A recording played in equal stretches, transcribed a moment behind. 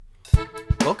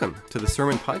Welcome to the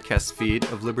sermon podcast feed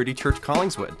of Liberty Church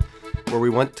Collingswood, where we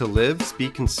want to live,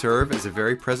 speak, and serve as the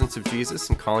very presence of Jesus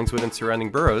in Collingswood and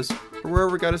surrounding boroughs, or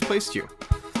wherever God has placed you.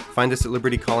 Find us at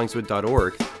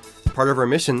libertycollingswood.org. Part of our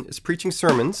mission is preaching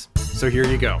sermons, so here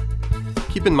you go.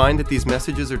 Keep in mind that these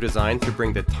messages are designed to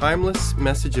bring the timeless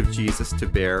message of Jesus to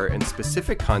bear in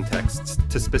specific contexts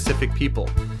to specific people.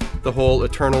 The whole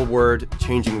eternal word,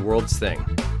 changing worlds thing.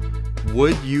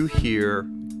 Would you hear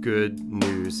good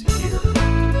news here?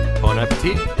 Bon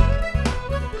appetit!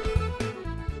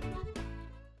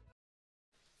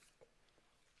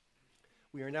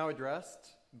 We are now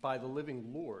addressed by the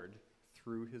living Lord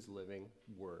through his living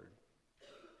word.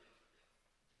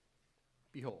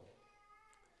 Behold,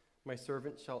 my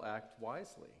servant shall act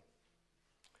wisely.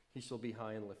 He shall be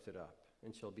high and lifted up,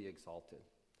 and shall be exalted.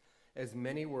 As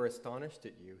many were astonished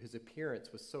at you, his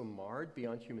appearance was so marred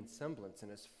beyond human semblance,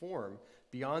 and his form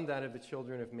beyond that of the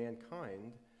children of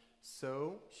mankind,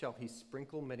 so shall he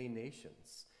sprinkle many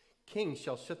nations. Kings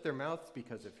shall shut their mouths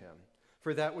because of him.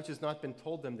 For that which has not been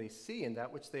told them they see, and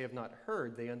that which they have not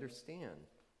heard they understand.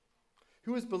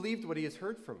 Who has believed what he has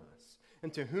heard from us?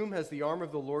 And to whom has the arm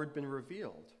of the Lord been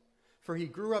revealed? For he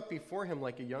grew up before him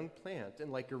like a young plant,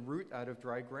 and like a root out of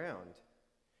dry ground.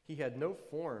 He had no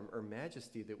form or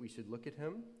majesty that we should look at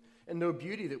him, and no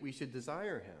beauty that we should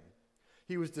desire him.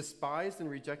 He was despised and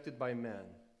rejected by men,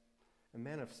 a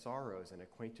man of sorrows and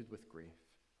acquainted with grief.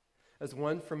 As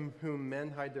one from whom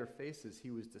men hide their faces,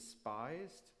 he was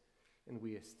despised, and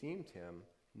we esteemed him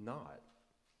not.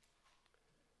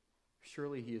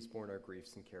 Surely he has borne our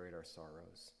griefs and carried our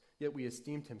sorrows. Yet we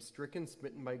esteemed him stricken,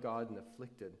 smitten by God, and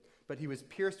afflicted. But he was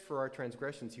pierced for our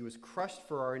transgressions. He was crushed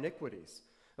for our iniquities.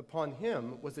 Upon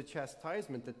him was the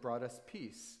chastisement that brought us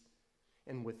peace.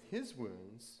 And with his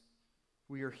wounds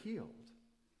we are healed.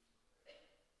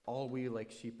 All we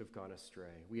like sheep have gone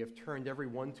astray. We have turned every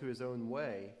one to his own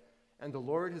way, and the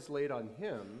Lord has laid on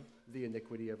him the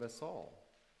iniquity of us all.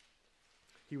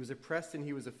 He was oppressed and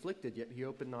he was afflicted, yet he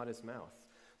opened not his mouth.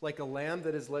 Like a lamb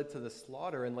that is led to the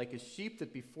slaughter, and like a sheep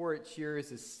that before it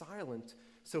shears is silent,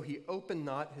 so he opened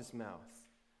not his mouth.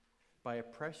 By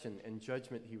oppression and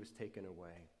judgment he was taken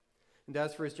away. And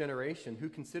as for his generation, who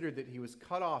considered that he was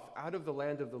cut off out of the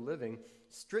land of the living,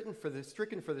 stricken for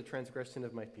the transgression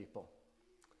of my people.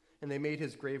 And they made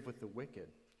his grave with the wicked,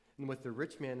 and with the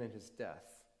rich man in his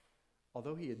death,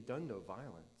 although he had done no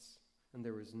violence, and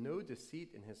there was no deceit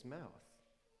in his mouth.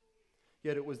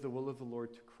 Yet it was the will of the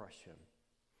Lord to crush him.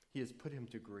 He has put him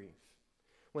to grief.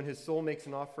 When his soul makes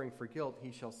an offering for guilt,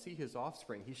 he shall see his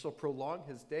offspring. He shall prolong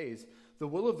his days. The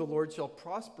will of the Lord shall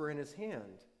prosper in his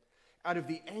hand. Out of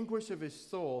the anguish of his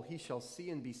soul he shall see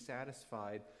and be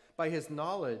satisfied. By his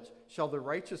knowledge shall the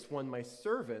righteous one, my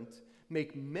servant,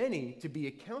 make many to be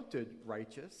accounted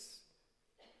righteous,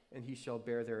 and he shall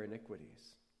bear their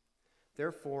iniquities.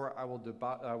 Therefore I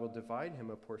will divide him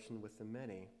a portion with the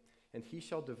many, and he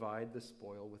shall divide the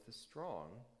spoil with the strong,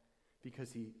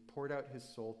 because he poured out his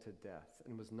soul to death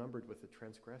and was numbered with the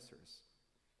transgressors.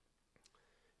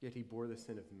 Yet he bore the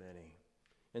sin of many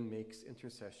and makes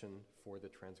intercession for the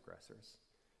transgressors.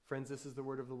 Friends, this is the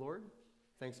word of the Lord.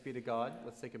 Thanks be to God.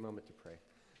 Let's take a moment to pray.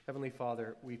 Heavenly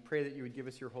Father, we pray that you would give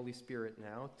us your Holy Spirit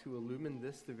now to illumine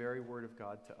this, the very word of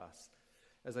God, to us,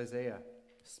 as Isaiah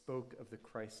spoke of the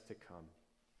Christ to come.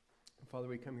 Father,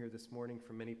 we come here this morning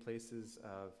from many places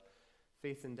of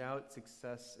faith and doubt,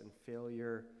 success and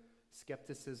failure,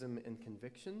 skepticism and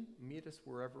conviction. Meet us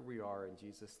wherever we are, and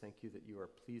Jesus, thank you that you are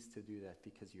pleased to do that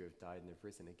because you have died and have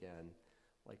risen again,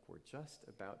 like we're just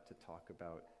about to talk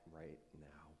about right now.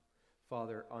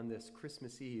 Father, on this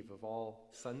Christmas Eve of all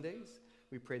Sundays,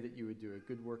 we pray that you would do a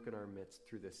good work in our midst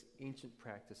through this ancient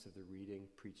practice of the reading,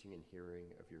 preaching, and hearing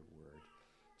of your word.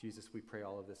 Jesus, we pray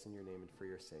all of this in your name and for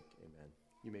your sake. Amen.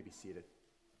 You may be seated.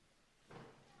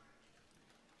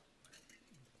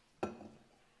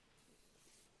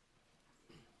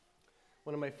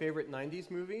 One of my favorite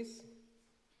 90s movies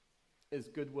is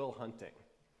Good Will Hunting.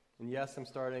 And yes, I'm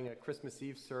starting a Christmas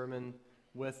Eve sermon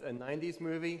with a 90s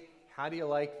movie. How do you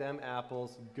like them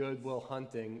apples? Good Will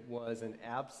Hunting was an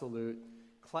absolute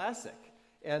classic.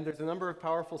 And there's a number of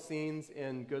powerful scenes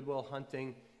in Good Will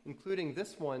Hunting, including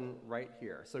this one right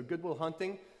here. So Good Will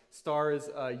Hunting stars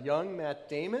young Matt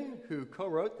Damon, who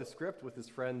co-wrote the script with his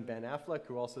friend Ben Affleck,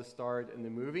 who also starred in the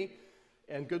movie.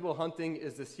 And Good Will Hunting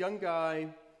is this young guy,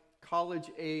 college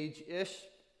age-ish,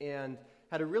 and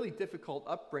had a really difficult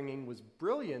upbringing, was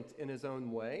brilliant in his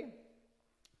own way,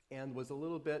 and was a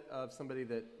little bit of somebody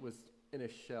that was in a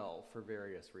shell for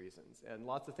various reasons. And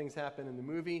lots of things happen in the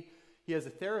movie. He has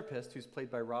a therapist who's played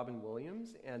by Robin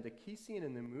Williams, and a key scene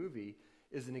in the movie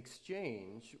is an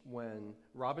exchange when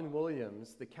Robin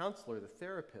Williams, the counselor, the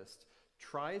therapist,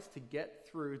 tries to get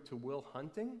through to Will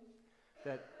Hunting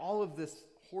that all of this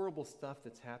horrible stuff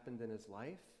that's happened in his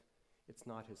life, it's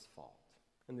not his fault.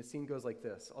 And the scene goes like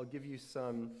this. I'll give you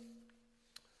some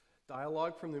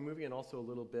dialogue from the movie and also a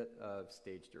little bit of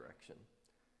stage direction.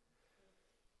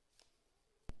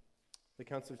 The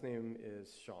counselor's name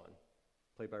is Sean,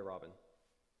 played by Robin.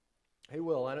 Hey,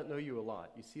 Will, I don't know you a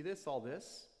lot. You see this, all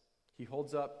this? He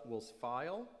holds up Will's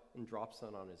file and drops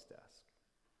it on his desk.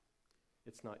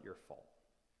 It's not your fault.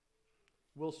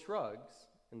 Will shrugs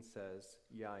and says,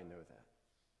 yeah, I know that.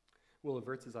 Will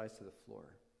averts his eyes to the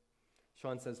floor.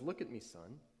 Sean says, look at me,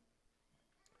 son.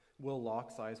 Will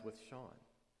locks eyes with Sean.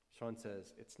 Sean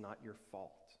says, it's not your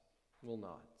fault. Will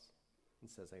nods and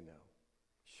says, I know.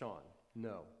 Sean,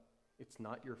 no, it's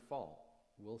not your fault.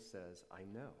 Will says, I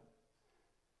know.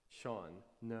 Sean,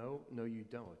 no, you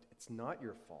don't. It's not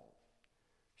your fault.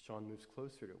 Sean moves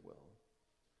closer to Will.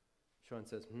 Sean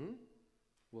says,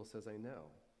 Will says, I know.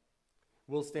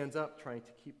 Will stands up, trying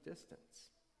to keep distance.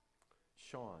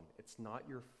 Sean, it's not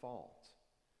your fault.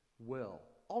 Will,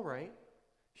 all right.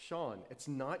 Sean, it's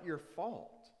not your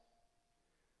fault.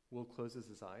 Will closes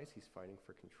his eyes. He's fighting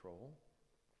for control.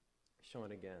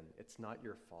 Sean again, it's not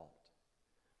your fault.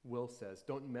 Will says,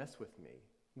 don't mess with me.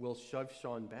 Will shoves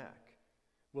Sean back.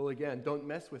 Will again, don't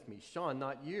mess with me. Sean,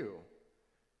 not you.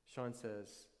 Sean says,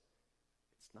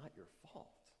 it's not your fault.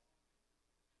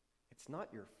 It's not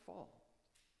your fault.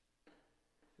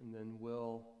 And then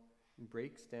Will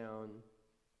breaks down,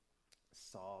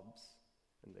 sobs,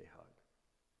 and they hug.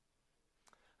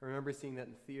 I remember seeing that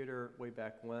in theater way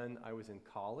back when I was in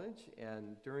college,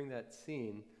 and during that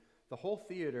scene, the whole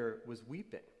theater was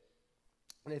weeping.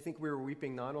 And I think we were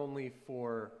weeping not only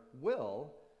for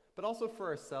Will, but also for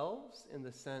ourselves, in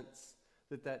the sense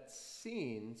that that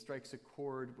scene strikes a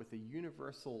chord with a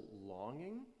universal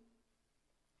longing.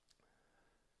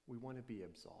 We want to be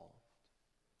absolved.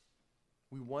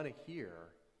 We want to hear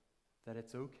that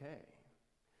it's okay.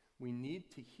 We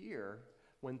need to hear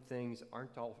when things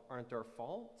aren't our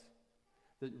fault,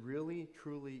 that really,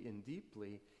 truly, and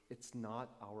deeply, it's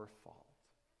not our fault.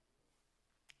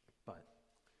 But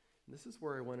this is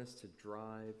where I want us to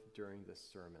drive during this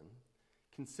sermon.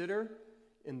 Consider,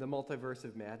 in the Multiverse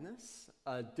of Madness,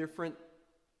 a different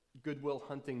Good Will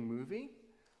Hunting movie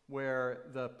where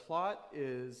the plot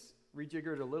is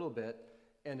rejiggered a little bit,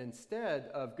 and instead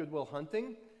of Good Will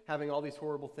Hunting having all these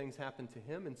horrible things happen to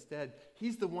him, instead,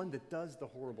 he's the one that does the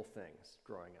horrible things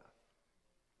growing up.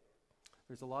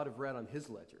 There's a lot of red on his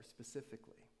ledger,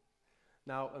 specifically.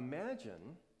 Now,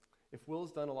 imagine if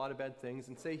Will's done a lot of bad things,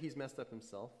 and say he's messed up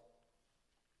himself,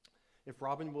 if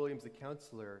Robin Williams, the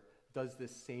counselor, does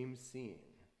this same scene.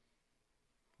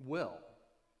 Will,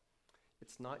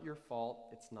 it's not your fault,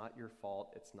 it's not your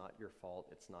fault, it's not your fault,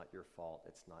 it's not your fault,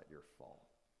 it's not your fault.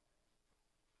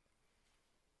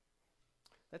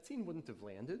 That scene wouldn't have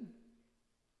landed.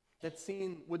 That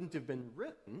scene wouldn't have been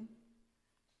written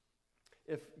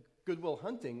if Good Will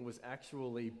Hunting was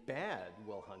actually bad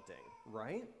Will Hunting,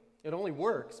 right? It only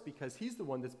works because he's the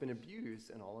one that's been abused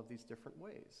in all of these different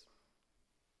ways.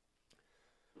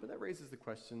 But that raises the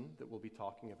question that we'll be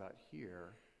talking about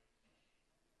here.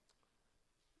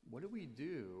 What do we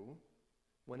do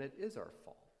when it is our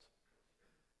fault?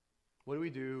 What do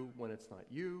we do when it's not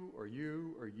you, or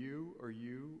you, or you, or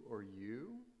you, or you,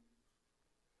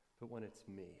 but when it's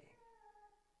me?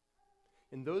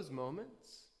 In those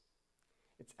moments,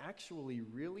 it's actually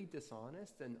really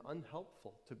dishonest and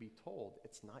unhelpful to be told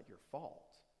it's not your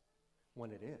fault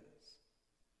when it is.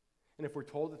 And if we're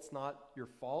told it's not your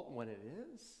fault when it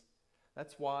is,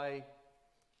 that's why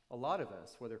a lot of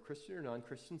us, whether Christian or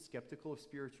non-Christian, skeptical of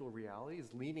spiritual reality,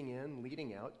 is leaning in,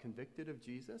 leading out, convicted of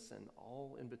Jesus, and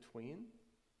all in between.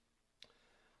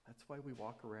 That's why we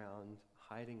walk around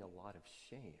hiding a lot of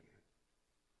shame.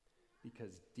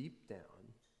 Because deep down,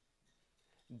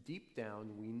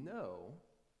 we know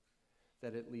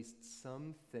that at least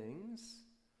some things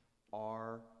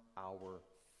are our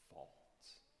fault.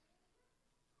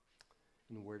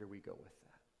 And where do we go with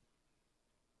that?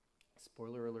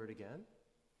 Spoiler alert again.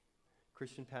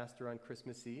 Christian pastor on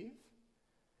Christmas Eve.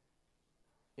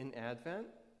 In Advent,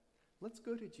 let's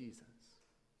go to Jesus.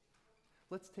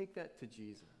 Let's take that to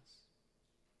Jesus.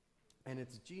 And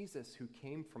it's Jesus who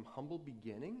came from humble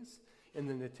beginnings in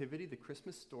the Nativity, the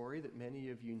Christmas story that many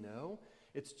of you know.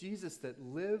 It's Jesus that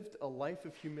lived a life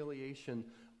of humiliation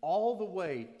all the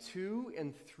way to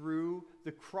and through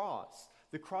the cross.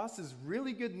 The cross is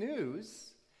really good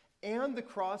news, and the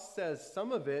cross says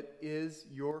some of it is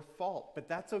your fault. But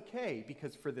that's okay,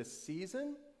 because for this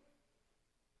season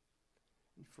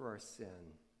and for our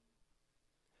sin,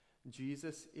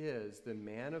 Jesus is the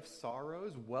man of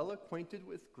sorrows, well acquainted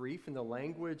with grief in the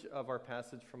language of our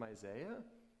passage from Isaiah,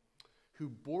 who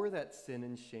bore that sin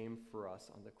and shame for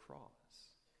us on the cross.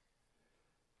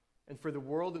 And for the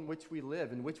world in which we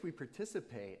live, in which we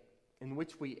participate, in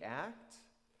which we act,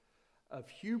 of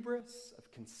hubris,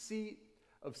 of conceit,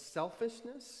 of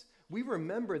selfishness, we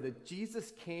remember that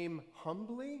Jesus came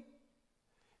humbly,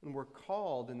 and we're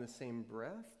called in the same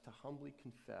breath to humbly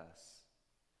confess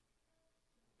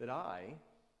that I,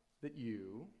 that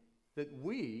you, that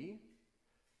we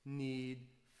need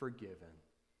forgiven.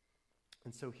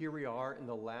 And so here we are in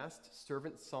the last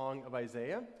servant song of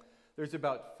Isaiah. There's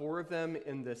about 4 of them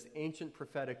in this ancient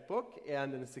prophetic book,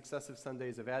 and in the successive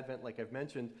Sundays of Advent, like I've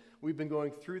mentioned, we've been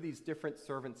going through these different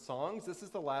servant songs. This is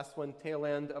the last one, tail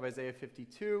end of Isaiah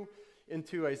 52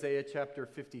 into Isaiah chapter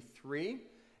 53.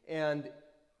 And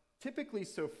typically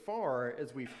so far,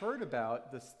 as we've heard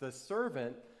about the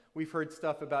servant, we've heard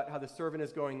stuff about how the servant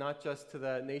is going not just to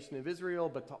the nation of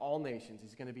Israel, but to all nations.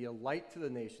 He's going to be a light to the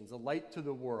nations, a light to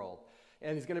the world.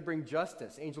 And he's going to bring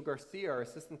justice. Angel Garcia, our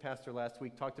assistant pastor last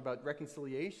week, talked about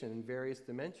reconciliation in various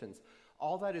dimensions.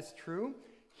 All that is true.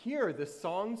 Here, the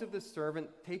songs of the servant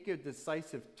take a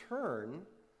decisive turn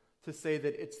to say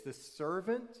that it's the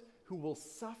servant who will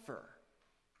suffer.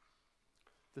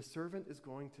 The servant is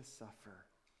going to suffer.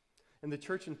 And the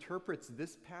church interprets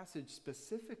this passage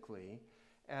specifically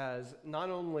as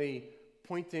not only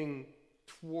pointing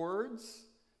towards,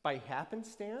 by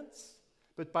happenstance,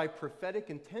 but by prophetic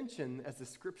intention, as the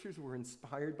scriptures were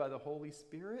inspired by the Holy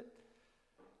Spirit.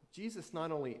 Jesus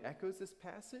not only echoes this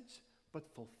passage,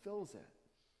 but fulfills it.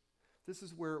 This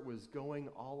is where it was going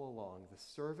all along. The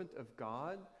servant of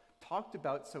God, talked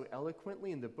about so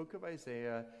eloquently in the book of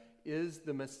Isaiah, is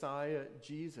the Messiah,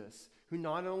 Jesus, who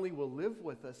not only will live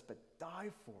with us, but die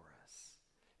for us,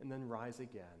 and then rise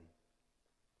again.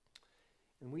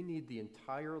 And we need the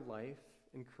entire life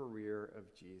and career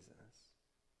of Jesus.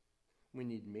 We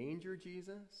need manger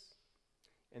Jesus,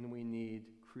 and we need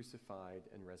crucified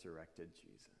and resurrected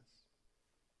Jesus.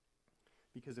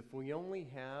 Because if we only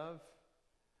have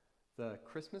the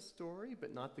Christmas story,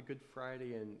 but not the Good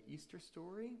Friday and Easter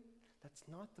story, that's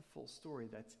not the full story.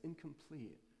 That's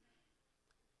incomplete.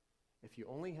 If you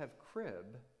only have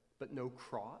crib, but no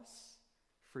cross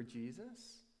for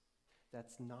Jesus,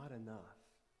 that's not enough.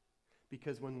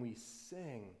 Because when we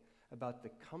sing about the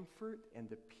comfort and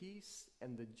the peace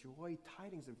and the joy,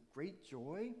 tidings of great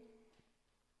joy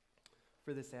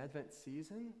for this Advent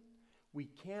season, we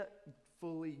can't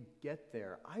fully get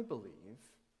there, I believe,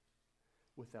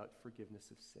 without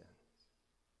forgiveness of sins.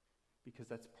 Because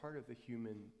that's part of the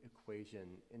human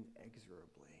equation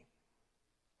inexorably.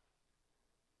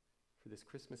 For this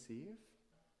Christmas Eve,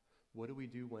 what do we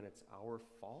do when it's our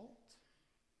fault?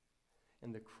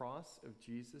 And the cross of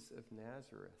Jesus of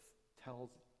Nazareth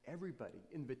tells everybody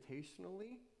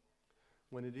invitationally,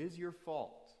 when it is your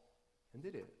fault, and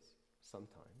it is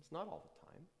sometimes, not all the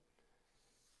time,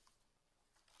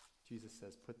 Jesus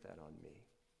says, put that on me.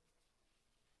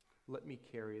 Let me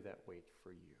carry that weight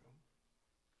for you.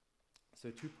 So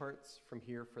 2 parts from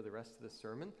here for the rest of the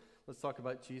sermon. Let's talk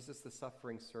about Jesus, the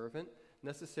suffering servant.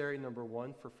 Necessary, number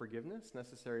 1, for forgiveness.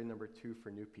 Necessary, number 2, for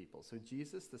new people. So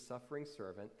Jesus, the suffering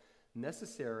servant,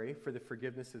 necessary for the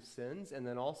forgiveness of sins, and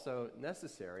then also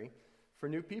necessary for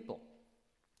new people.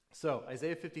 So,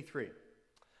 Isaiah 53.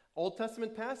 Old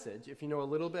Testament passage. If you know a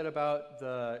little bit about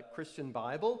the Christian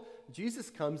Bible, Jesus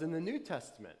comes in the New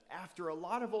Testament after a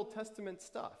lot of Old Testament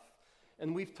stuff.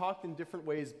 And we've talked in different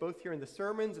ways, both here in the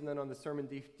sermons and then on the Sermon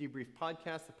Debrief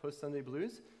podcast, the Post-Sunday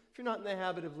Blues. If you're not in the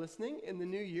habit of listening, in the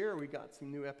new year, we got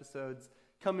some new episodes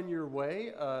coming your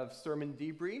way of Sermon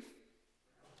Debrief.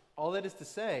 All that is to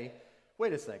say,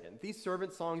 wait a second, these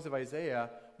servant songs of Isaiah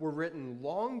were written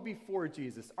long before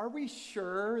Jesus. Are we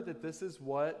sure that this is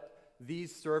what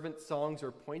these servant songs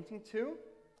are pointing to?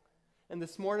 And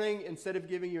this morning, instead of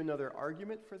giving you another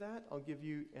argument for that, I'll give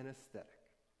you an aesthetic.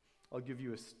 I'll give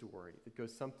you a story that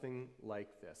goes something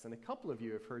like this. And a couple of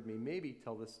you have heard me maybe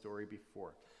tell this story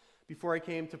before. Before I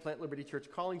came to Plant Liberty Church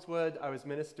Collingswood, I was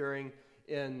ministering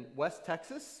in West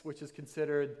Texas, which is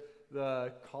considered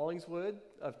the Collingswood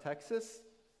of Texas.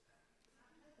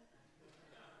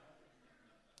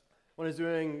 When I was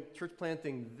doing church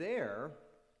planting there,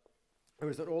 there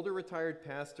was an older retired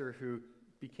pastor who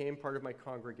became part of my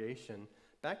congregation.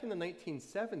 Back in the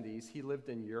 1970s, he lived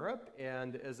in Europe,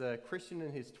 and as a Christian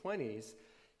in his 20s,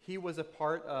 he was a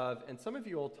part of, and some of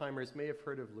you old-timers may have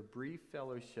heard of L'Abri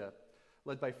Fellowship,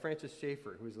 led by Francis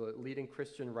Schaeffer, who was a leading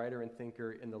Christian writer and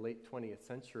thinker in the late 20th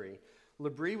century.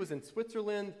 L'Abri was in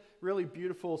Switzerland, really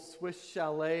beautiful Swiss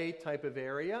chalet type of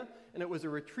area, and it was a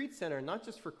retreat center, not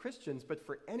just for Christians, but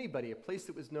for anybody, a place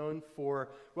that was known for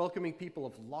welcoming people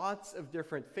of lots of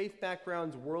different faith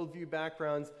backgrounds, worldview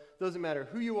backgrounds. Doesn't matter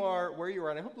who you are, where you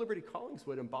are, and I hope Liberty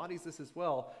Collingswood embodies this as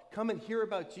well. Come and hear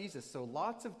about Jesus. So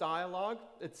lots of dialogue,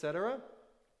 etc.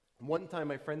 One time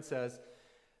my friend says,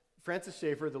 Francis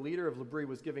Schaeffer, the leader of L'Abri,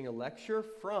 was giving a lecture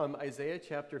from Isaiah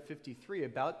chapter 53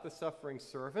 about the suffering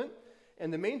servant.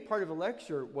 And the main part of the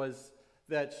lecture was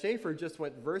that Schaeffer just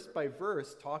went verse by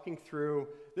verse talking through,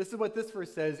 this is what this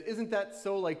verse says, isn't that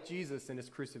so like Jesus in his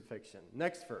crucifixion?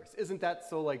 Next verse, isn't that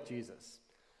so like Jesus?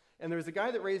 And there was a guy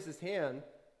that raised his hand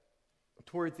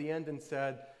towards the end and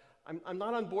said, I'm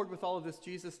not on board with all of this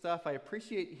Jesus stuff. I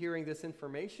appreciate hearing this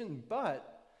information,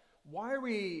 but why are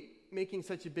we making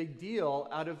such a big deal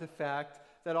out of the fact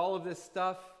that all of this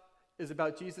stuff is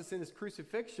about Jesus in his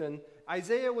crucifixion?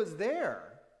 Isaiah was there.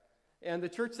 And the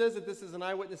church says that this is an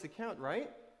eyewitness account, right?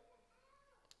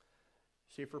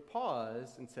 Schaeffer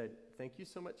paused and said, thank you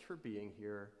so much for being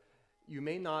here. You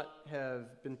may not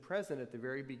have been present at the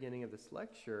very beginning of this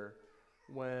lecture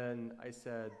when I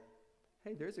said,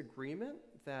 hey, there's agreement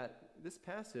that this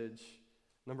passage,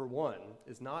 number one,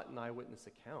 is not an eyewitness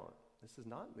account. This is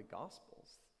not in the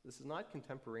Gospels. This is not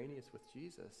contemporaneous with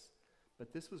Jesus,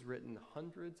 but this was written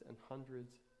hundreds and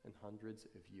hundreds and hundreds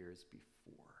of years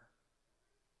before.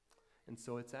 And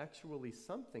so it's actually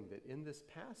something that in this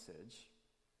passage,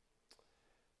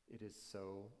 it is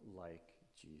so like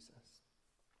Jesus.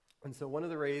 And so one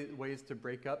of the ways to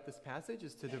break up this passage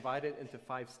is to divide it into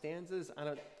 5 stanzas. I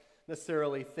don't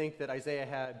necessarily think that Isaiah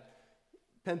had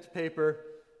pen to paper.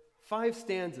 5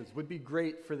 stanzas would be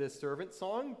great for this servant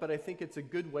song, but I think it's a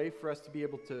good way for us to be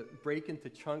able to break into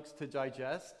chunks to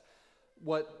digest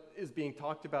what is being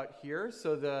talked about here.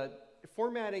 So the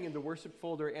formatting in the worship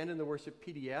folder and in the worship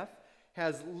PDF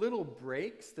has little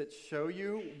breaks that show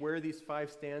you where these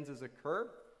 5 stanzas occur.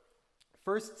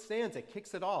 First stanza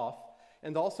kicks it off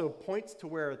and also points to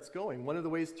where it's going. One of the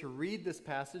ways to read this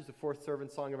passage, the 4th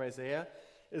servant song of Isaiah,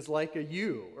 is like a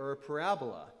U or a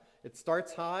parabola. It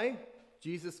starts high,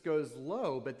 Jesus goes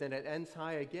low, but then it ends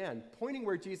high again, pointing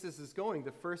where Jesus is going,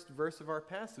 the first verse of our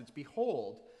passage.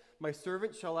 Behold, my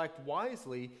servant shall act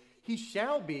wisely. He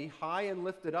shall be high and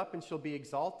lifted up and shall be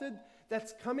exalted.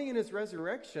 That's coming in his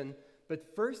resurrection,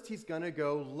 but first he's going to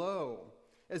go low.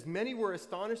 As many were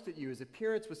astonished at you, his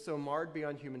appearance was so marred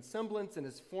beyond human semblance and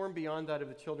his form beyond that of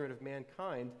the children of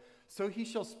mankind, so he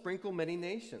shall sprinkle many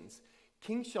nations.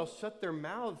 Kings shall shut their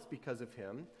mouths because of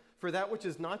him. For that which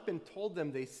has not been told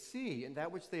them they see, and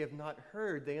that which they have not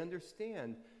heard they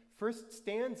understand. First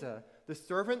stanza, the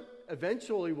servant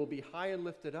eventually will be high and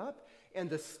lifted up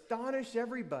and astonish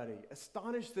everybody,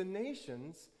 astonish the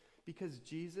nations, because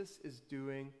Jesus is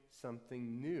doing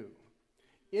something new.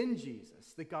 In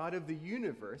Jesus, the God of the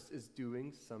universe is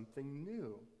doing something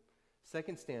new.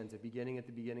 Second stanza, beginning at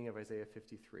the beginning of Isaiah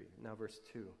 53. Now verse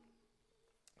 2.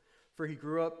 For he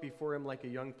grew up before him like a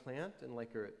young plant and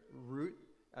like a root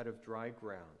out of dry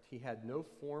ground. He had no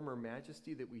form or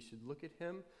majesty that we should look at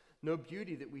him, no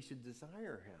beauty that we should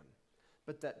desire him.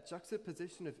 But that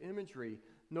juxtaposition of imagery,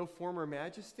 no form or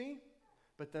majesty,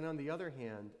 but then on the other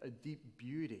hand, a deep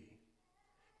beauty.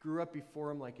 Grew up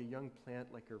before him like a young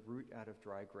plant, like a root out of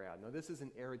dry ground. Now this is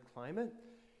an arid climate.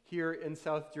 Here in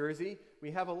South Jersey,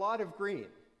 we have a lot of green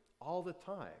all the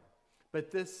time.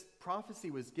 But this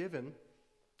prophecy was given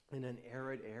in an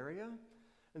arid area.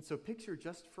 And so picture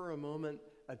just for a moment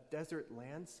a desert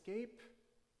landscape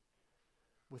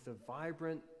with a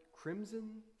vibrant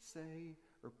crimson, say,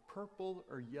 or purple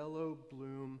or yellow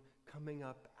bloom coming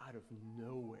up out of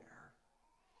nowhere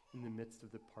in the midst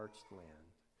of the parched land.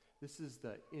 This is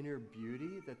the inner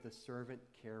beauty that the servant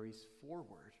carries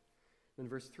forward. In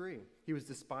verse 3, he was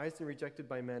despised and rejected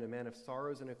by men, a man of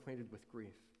sorrows and acquainted with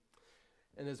grief.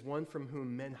 And as one from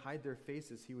whom men hide their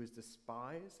faces, he was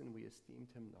despised and we esteemed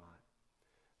him not.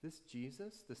 This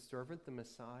Jesus, the servant, the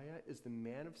Messiah, is the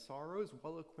man of sorrows,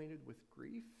 well acquainted with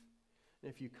grief.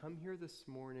 And if you come here this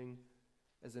morning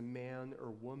as a man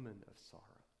or woman of sorrows,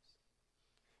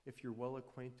 if you're well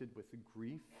acquainted with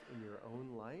grief in your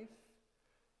own life,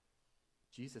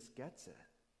 Jesus gets it.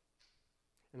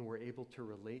 And we're able to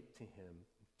relate to him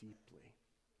deeply.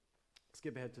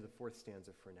 Skip ahead to the 4th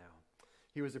stanza for now.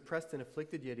 He was oppressed and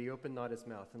afflicted, yet he opened not his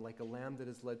mouth. And like a lamb that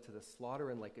is led to the slaughter,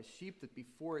 and like a sheep that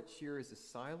before its shearers is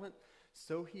silent,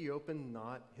 so he opened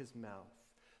not his mouth.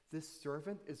 This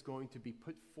servant is going to be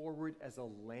put forward as a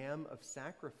lamb of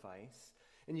sacrifice.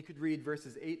 And you could read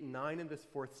verses 8 and 9 in this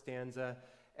 4th stanza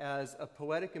as a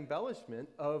poetic embellishment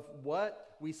of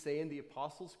what we say in the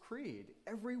Apostles' Creed.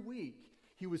 Every week,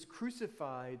 He was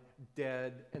crucified,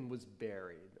 dead, and was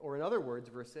buried. Or in other words,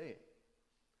 verse 8,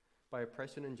 by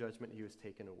oppression and judgment he was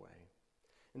taken away.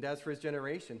 And as for his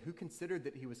generation, who considered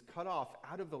that he was cut off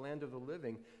out of the land of the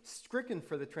living, stricken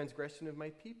for the transgression of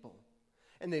my people?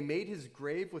 And they made his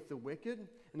grave with the wicked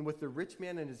and with the rich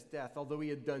man in his death, although he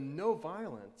had done no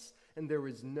violence, and there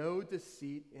was no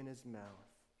deceit in his mouth.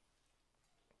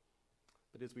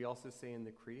 But as we also say in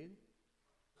the Creed,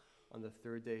 on the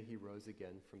third day he rose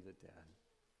again from the dead,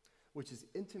 which is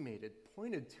intimated,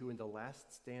 pointed to in the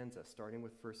last stanza, starting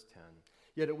with verse 10.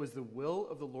 Yet it was the will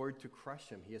of the Lord to crush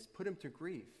him. He has put him to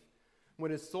grief.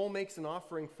 When his soul makes an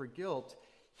offering for guilt,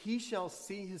 he shall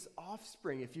see his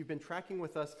offspring. If you've been tracking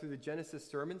with us through the Genesis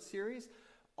sermon series,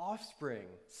 offspring,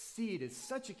 seed is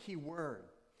such a key word.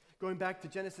 Going back to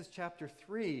Genesis chapter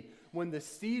 3, when the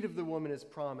seed of the woman is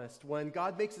promised, when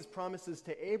God makes his promises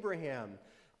to Abraham,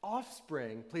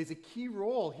 offspring plays a key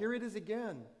role. Here it is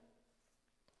again.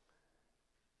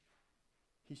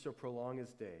 He shall prolong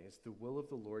his days. The will of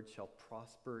the Lord shall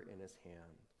prosper in his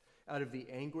hand. Out of the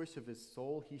anguish of his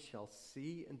soul he shall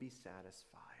see and be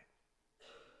satisfied.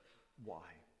 Why?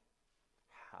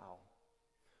 How?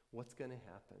 What's going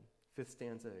to happen? Fifth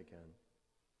stanza again.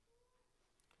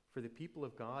 For the people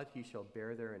of God he shall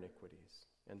bear their iniquities.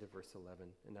 End of verse 11,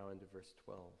 and now into verse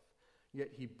 12.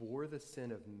 Yet he bore the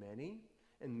sin of many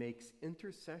and makes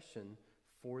intercession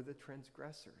for the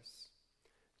transgressors.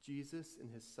 Jesus in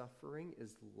his suffering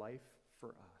is life for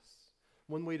us.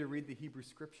 One way to read the Hebrew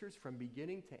scriptures from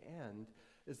beginning to end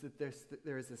is that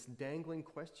there is this dangling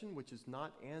question which is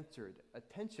not answered, a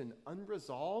tension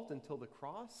unresolved until the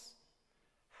cross.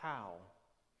 How?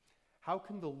 How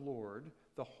can the Lord,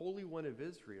 the Holy One of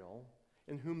Israel,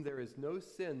 in whom there is no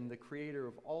sin, the creator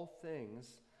of all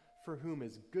things, for whom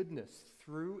is goodness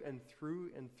through and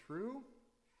through and through,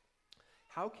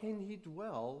 how can he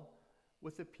dwell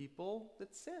with a people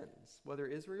that sins, whether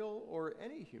Israel or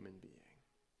any human being?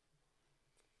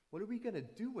 What are we going to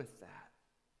do with that?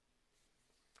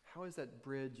 How is that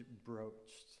bridge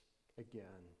broached again?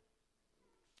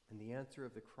 And the answer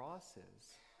of the cross is,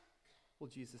 well,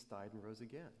 Jesus died and rose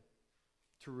again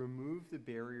to remove the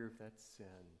barrier of that sin,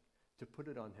 to put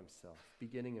it on himself,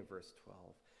 beginning in verse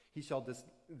 12.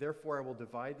 Therefore I will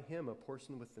divide him a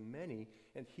portion with the many,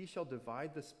 and he shall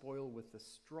divide the spoil with the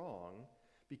strong,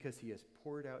 because he has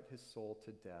poured out his soul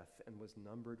to death and was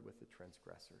numbered with the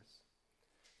transgressors.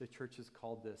 The church has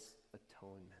called this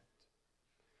atonement,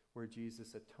 where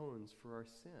Jesus atones for our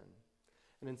sin.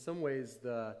 And in some ways,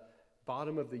 the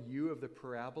bottom of the U of the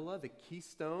parabola, the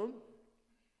keystone,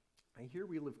 I hear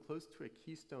we live close to a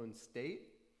keystone state,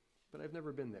 but I've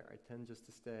never been there. I tend just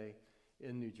to stay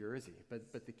in New Jersey.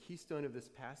 But the keystone of this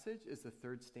passage is the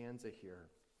third stanza here.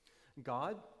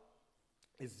 God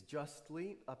is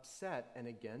justly upset and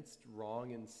against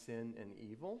wrong and sin and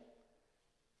evil.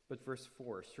 But verse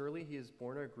 4, surely he has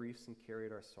borne our griefs and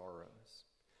carried our sorrows.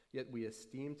 Yet we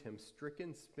esteemed him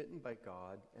stricken, smitten by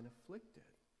God, and afflicted.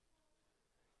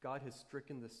 God has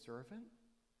stricken the servant,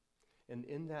 and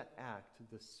in that act,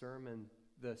 the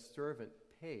servant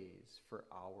pays for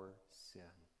our sin.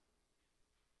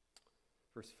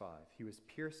 Verse 5, he was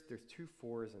pierced. There's two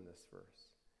fours in this verse.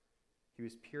 He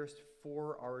was pierced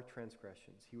for our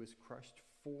transgressions. He was crushed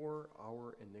for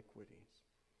our iniquities.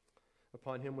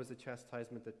 Upon him was a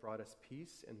chastisement that brought us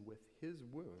peace, and with his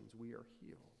wounds we are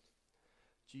healed.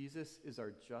 Jesus is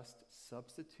our just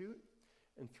substitute,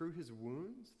 and through his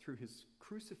wounds, through his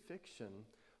crucifixion,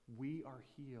 we are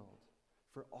healed.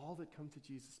 For all that come to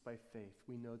Jesus by faith,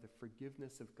 we know the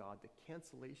forgiveness of God, the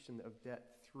cancellation of debt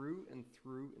through and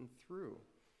through and through.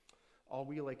 All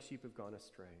we like sheep have gone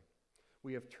astray.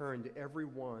 We have turned every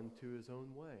one to his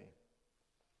own way.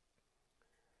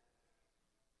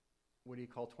 What do you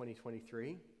call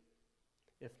 2023?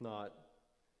 If not,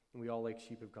 we all like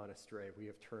sheep have gone astray, we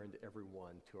have turned every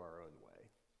one to our own way.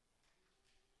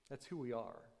 That's who we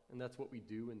are, and that's what we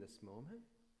do in this moment.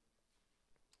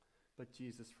 But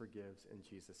Jesus forgives and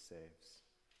Jesus saves.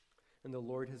 And the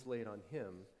Lord has laid on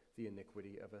him the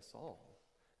iniquity of us all.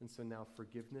 And so now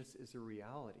forgiveness is a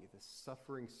reality. The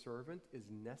suffering servant is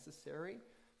necessary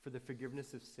for the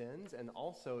forgiveness of sins, and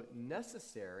also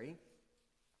necessary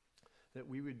that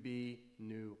we would be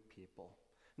new people.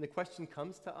 And the question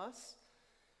comes to us,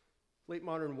 late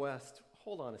modern West,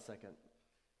 hold on a second.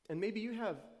 And maybe you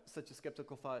have such a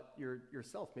skeptical thought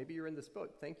yourself. Maybe you're in this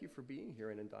boat. Thank you for being here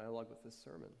and in dialogue with this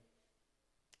sermon.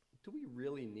 Do we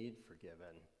really need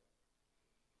forgiven?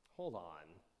 Hold on.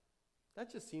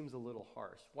 That just seems a little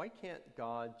harsh. Why can't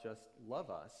God just love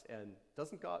us? And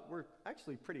doesn't God, we're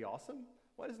actually pretty awesome.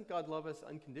 Why doesn't God love us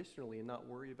unconditionally and not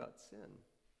worry about sin?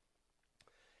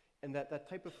 And that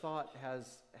type of thought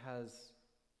has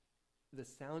the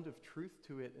sound of truth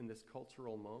to it in this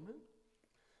cultural moment.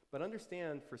 But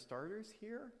understand, for starters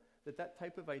here, that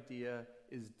type of idea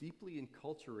is deeply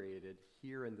enculturated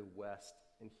here in the West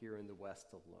and here in the West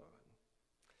alone.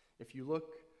 If you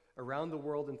look around the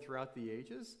world and throughout the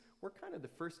ages, we're kind of the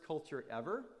first culture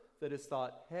ever that has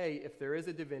thought, hey, if there is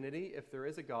a divinity, if there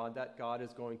is a God, that God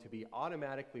is going to be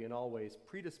automatically and always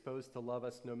predisposed to love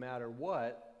us no matter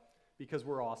what, because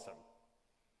we're awesome.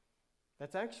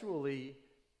 That's actually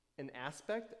an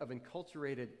aspect of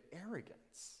enculturated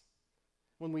arrogance.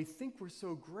 When we think we're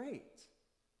so great,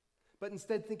 but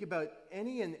instead think about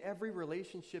any and every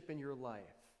relationship in your life.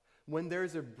 When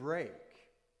there's a break,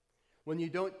 when you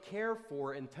don't care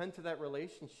for and tend to that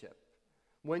relationship,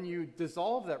 when you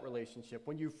dissolve that relationship,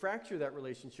 when you fracture that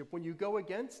relationship, when you go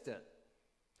against it,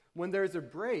 when there's a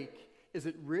break, is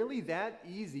it really that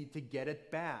easy to get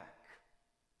it back?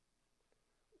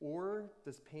 Or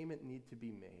does payment need to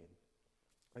be made?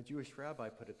 A Jewish rabbi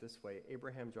put it this way,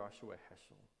 Abraham Joshua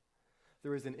Heschel.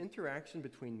 There is an interaction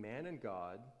between man and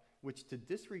God which to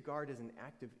disregard is an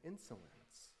act of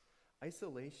insolence.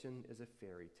 Isolation is a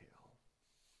fairy tale.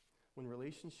 When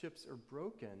relationships are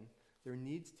broken, there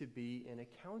needs to be an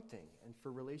accounting. And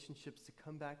for relationships to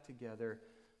come back together,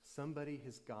 somebody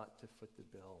has got to foot the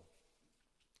bill.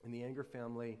 In the Angehr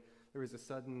family, there was a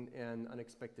sudden and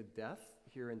unexpected death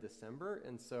here in December.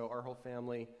 And so our whole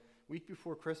family, week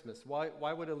before Christmas,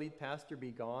 why would a lead pastor be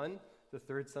gone the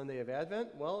third Sunday of Advent?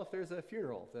 Well, if there's a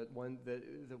funeral that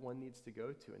one needs to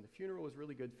go to. And the funeral was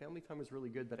really good. Family time was really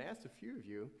good. But I asked a few of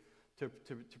you to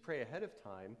pray ahead of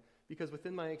time, because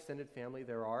within my extended family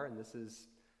there are, and this is,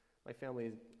 my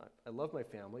family, I love my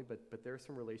family, but there are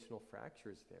some relational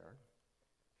fractures there.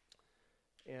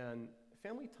 And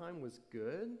family time was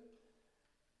good,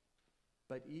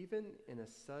 but even in a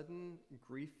sudden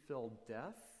grief-filled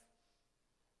death,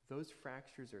 those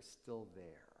fractures are still there.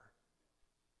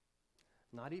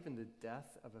 Not even the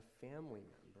death of a family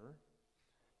member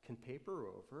can paper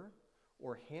over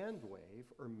or hand wave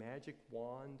or magic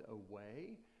wand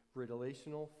away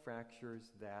relational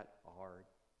fractures that are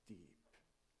deep.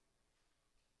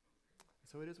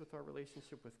 So it is with our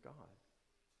relationship with God.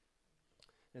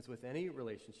 As with any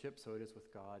relationship, so it is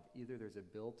with God. Either there's a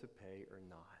bill to pay or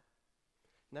not.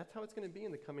 And that's how it's going to be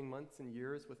in the coming months and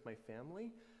years with my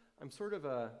family. I'm sort of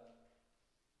I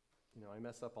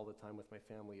mess up all the time with my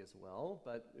family as well,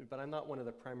 but I'm not one of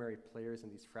the primary players in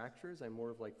these fractures. I'm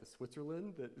more of like the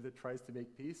Switzerland that tries to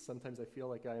make peace. Sometimes I feel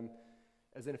like I'm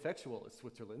as ineffectual as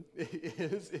Switzerland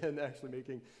is in actually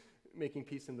making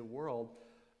peace in the world.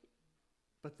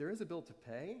 But there is a bill to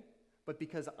pay. But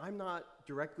because I'm not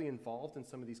directly involved in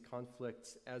some of these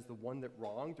conflicts as the one that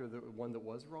wronged or the one that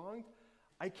was wronged,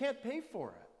 I can't pay for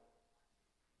it.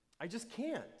 I just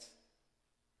can't.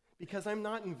 Because I'm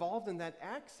not involved in that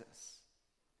axis.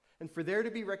 And for there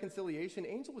to be reconciliation,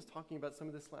 Angel was talking about some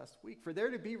of this last week. For there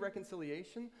to be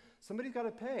reconciliation, somebody's got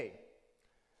to pay.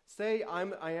 Say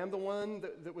I am the one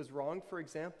that was wronged, for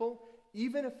example.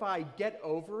 Even if I get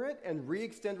over it and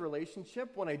re-extend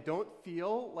relationship when I don't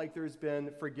feel like there's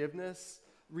been forgiveness,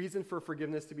 reason for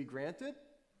forgiveness to be granted,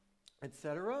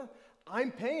 etc.,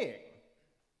 I'm paying.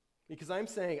 Because I'm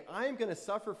saying I'm going to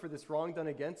suffer for this wrong done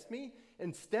against me,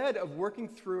 instead of working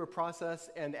through a process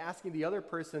and asking the other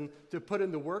person to put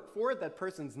in the work for it. That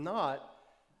person's not.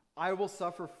 I will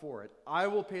suffer for it. I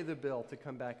will pay the bill to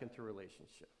come back into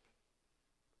relationship.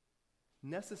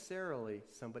 Necessarily,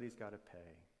 somebody's got to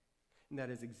pay. And that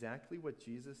is exactly what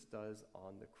Jesus does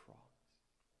on the cross.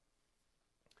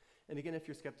 And again, if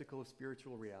you're skeptical of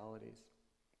spiritual realities,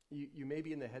 you may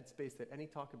be in the headspace that any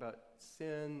talk about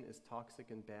sin is toxic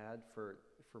and bad for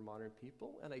modern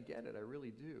people, and I get it, I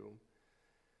really do.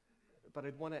 But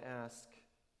I'd want to ask,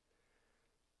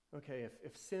 okay,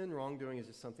 if sin, wrongdoing is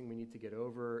just something we need to get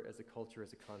over as a culture,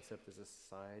 as a concept, as a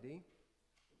society,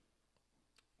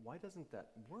 why doesn't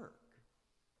that work?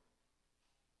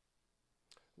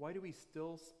 Why do we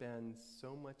still spend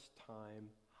so much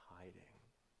time hiding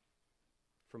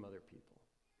from other people?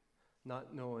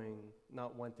 Not knowing,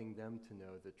 not wanting them to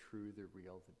know the true, the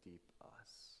real, the deep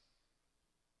us.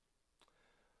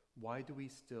 Why do we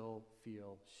still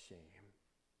feel shame?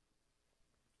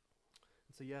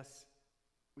 And so yes,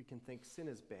 we can think sin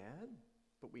is bad,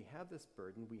 but we have this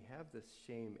burden, we have this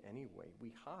shame anyway.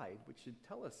 We hide, which should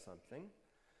tell us something.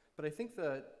 But I think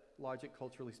the logic,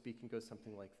 culturally speaking, goes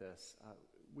something like this.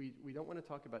 We don't want to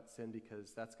talk about sin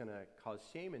because that's going to cause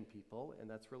shame in people, and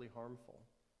that's really harmful.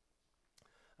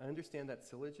 I understand that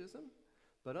syllogism,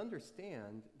 but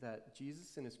understand that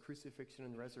Jesus in his crucifixion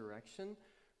and resurrection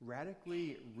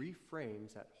radically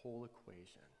reframes that whole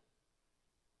equation.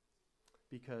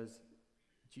 Because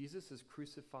Jesus is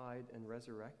crucified and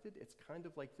resurrected, it's kind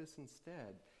of like this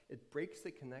instead. It breaks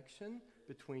the connection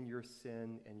between your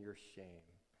sin and your shame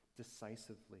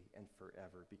decisively and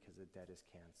forever because the debt is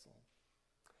canceled.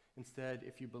 Instead,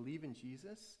 if you believe in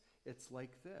Jesus, it's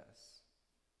like this.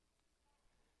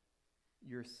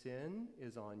 Your sin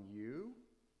is on you,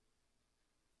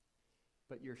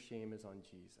 but your shame is on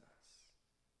Jesus.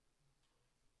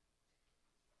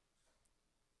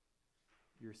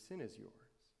 Your sin is yours,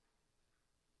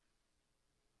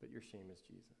 but your shame is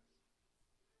Jesus.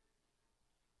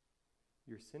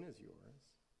 Your sin is yours,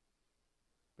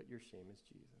 but your shame is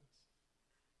Jesus.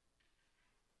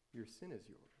 Your sin is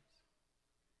yours,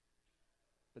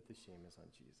 but the shame is on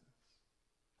Jesus.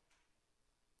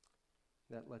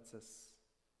 That lets us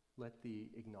let the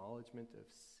acknowledgement of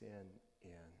sin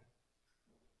in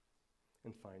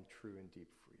and find true and deep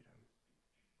freedom.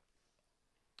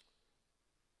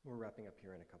 We're wrapping up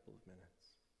here in a couple of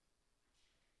minutes.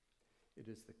 It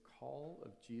is the call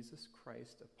of Jesus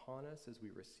Christ upon us as we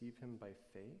receive him by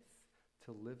faith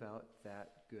to live out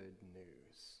that good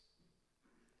news.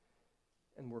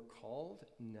 And we're called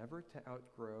never to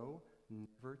outgrow,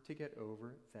 never to get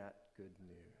over that good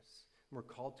news. And we're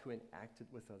called to enact it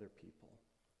with other people.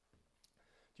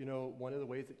 Do you know one of the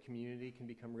ways that community can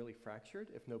become really fractured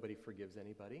if nobody forgives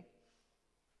anybody?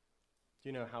 Do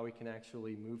you know how we can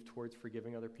actually move towards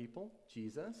forgiving other people?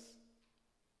 Jesus.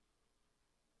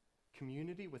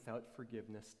 Community without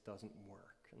forgiveness doesn't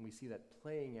work. And we see that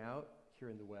playing out here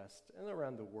in the West and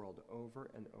around the world over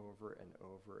and over and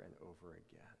over and over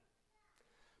again.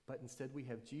 But instead we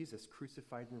have Jesus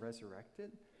crucified and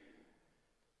resurrected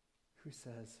who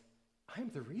says,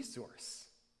 I'm the resource.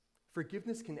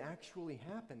 Forgiveness can actually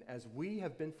happen. As we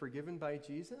have been forgiven by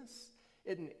Jesus,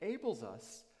 it enables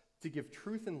us to give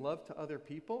truth and love to other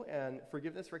people, and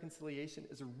forgiveness, reconciliation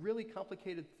is a really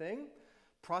complicated thing.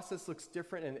 Process looks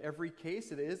different in every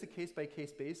case. It is a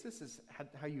case-by-case basis, is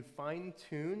how you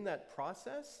fine-tune that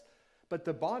process. But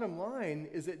the bottom line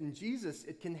is that in Jesus,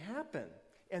 it can happen,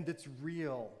 and it's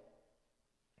real.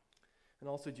 And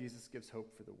also, Jesus gives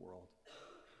hope for the world.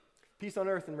 Peace on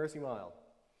earth and mercy mild.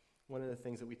 One of the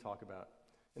things that we talk about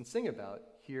and sing about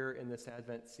here in this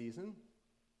Advent season.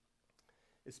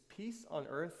 Is peace on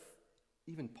earth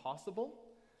even possible?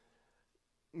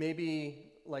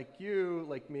 Maybe like you,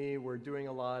 like me, we're doing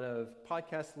a lot of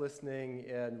podcast listening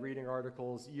and reading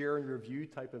articles, year in review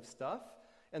type of stuff.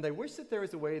 And I wish that there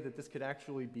was a way that this could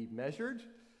actually be measured.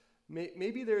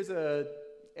 Maybe there's a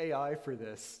AI for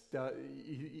this,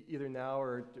 either now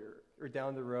or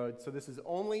down the road. So this is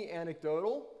only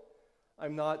anecdotal.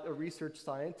 I'm not a research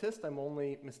scientist. I'm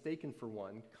only mistaken for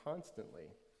one constantly.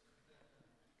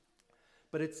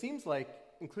 But it seems like,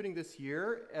 including this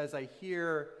year, as I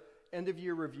hear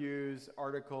end-of-year reviews,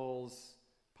 articles,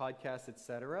 podcasts,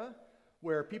 etc.,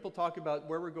 where people talk about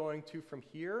where we're going to from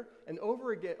here, and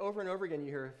over and over again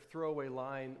you hear a throwaway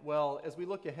line, well, as we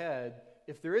look ahead,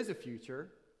 if there is a future,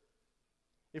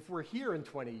 if we're here in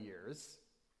 20 years,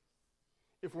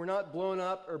 if we're not blown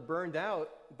up or burned out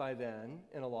by then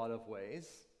in a lot of ways,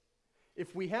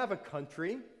 if we have a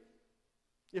country,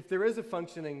 if there is a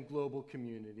functioning global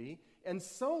community, and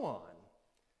so on.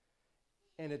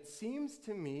 And it seems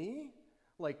to me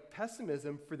like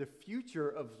pessimism for the future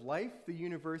of life, the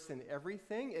universe, and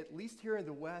everything, at least here in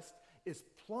the West, is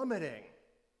plummeting.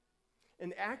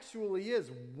 And actually is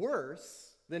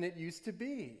worse than it used to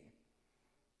be.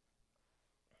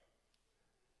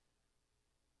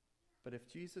 But if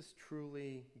Jesus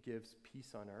truly gives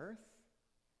peace on earth,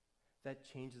 that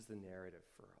changes the narrative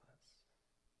for us.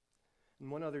 And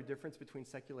one other difference between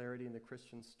secularity and the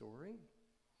Christian story,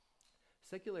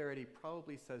 secularity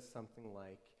probably says something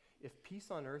like, if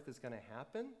peace on earth is going to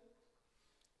happen,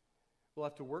 we'll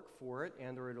have to work for it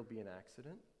and or it'll be an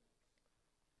accident,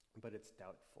 but it's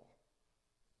doubtful.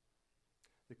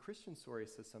 The Christian story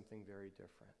says something very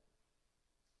different.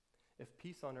 If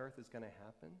peace on earth is going to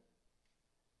happen,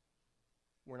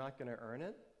 we're not going to earn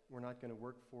it, we're not going to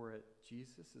work for it,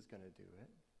 Jesus is going to do it.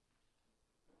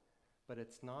 But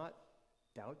it's not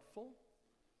doubtful,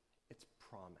 it's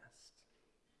promised.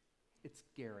 It's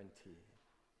guaranteed.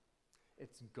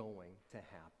 It's going to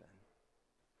happen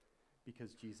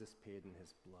because Jesus paid in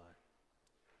his blood.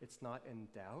 It's not in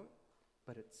doubt,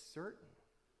 but it's certain.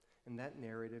 And that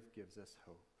narrative gives us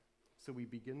hope. So we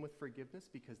begin with forgiveness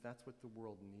because that's what the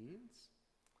world needs.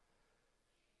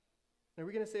 Are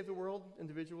we going to save the world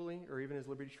individually or even as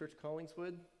Liberty Church Callings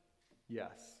would?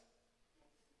 Yes.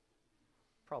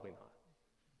 Probably not.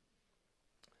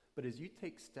 But as you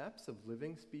take steps of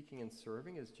living, speaking, and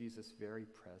serving as Jesus' very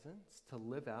presence to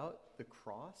live out the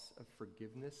cross of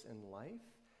forgiveness and life,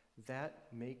 that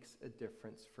makes a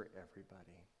difference for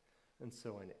everybody. And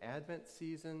so in Advent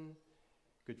season,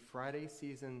 Good Friday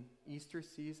season, Easter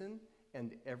season,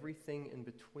 and everything in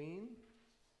between,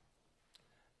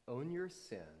 own your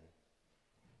sin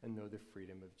and know the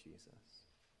freedom of Jesus.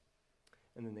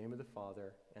 In the name of the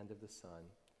Father, and of the Son,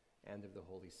 and of the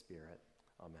Holy Spirit.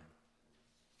 Amen.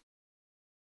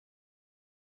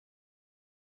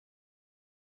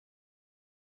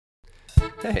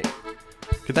 Hey,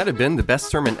 could that have been the best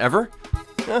sermon ever?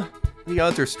 The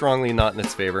odds are strongly not in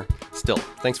its favor. Still,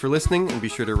 thanks for listening, and be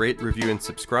sure to rate, review, and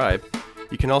subscribe.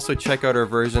 You can also check out our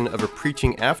version of a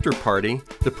preaching after party,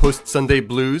 the Post-Sunday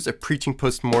Blues, a preaching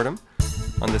post-mortem,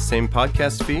 on the same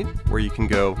podcast feed, where you can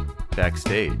go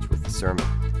backstage with the sermon.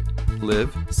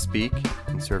 Live, speak,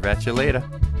 and serve at you later.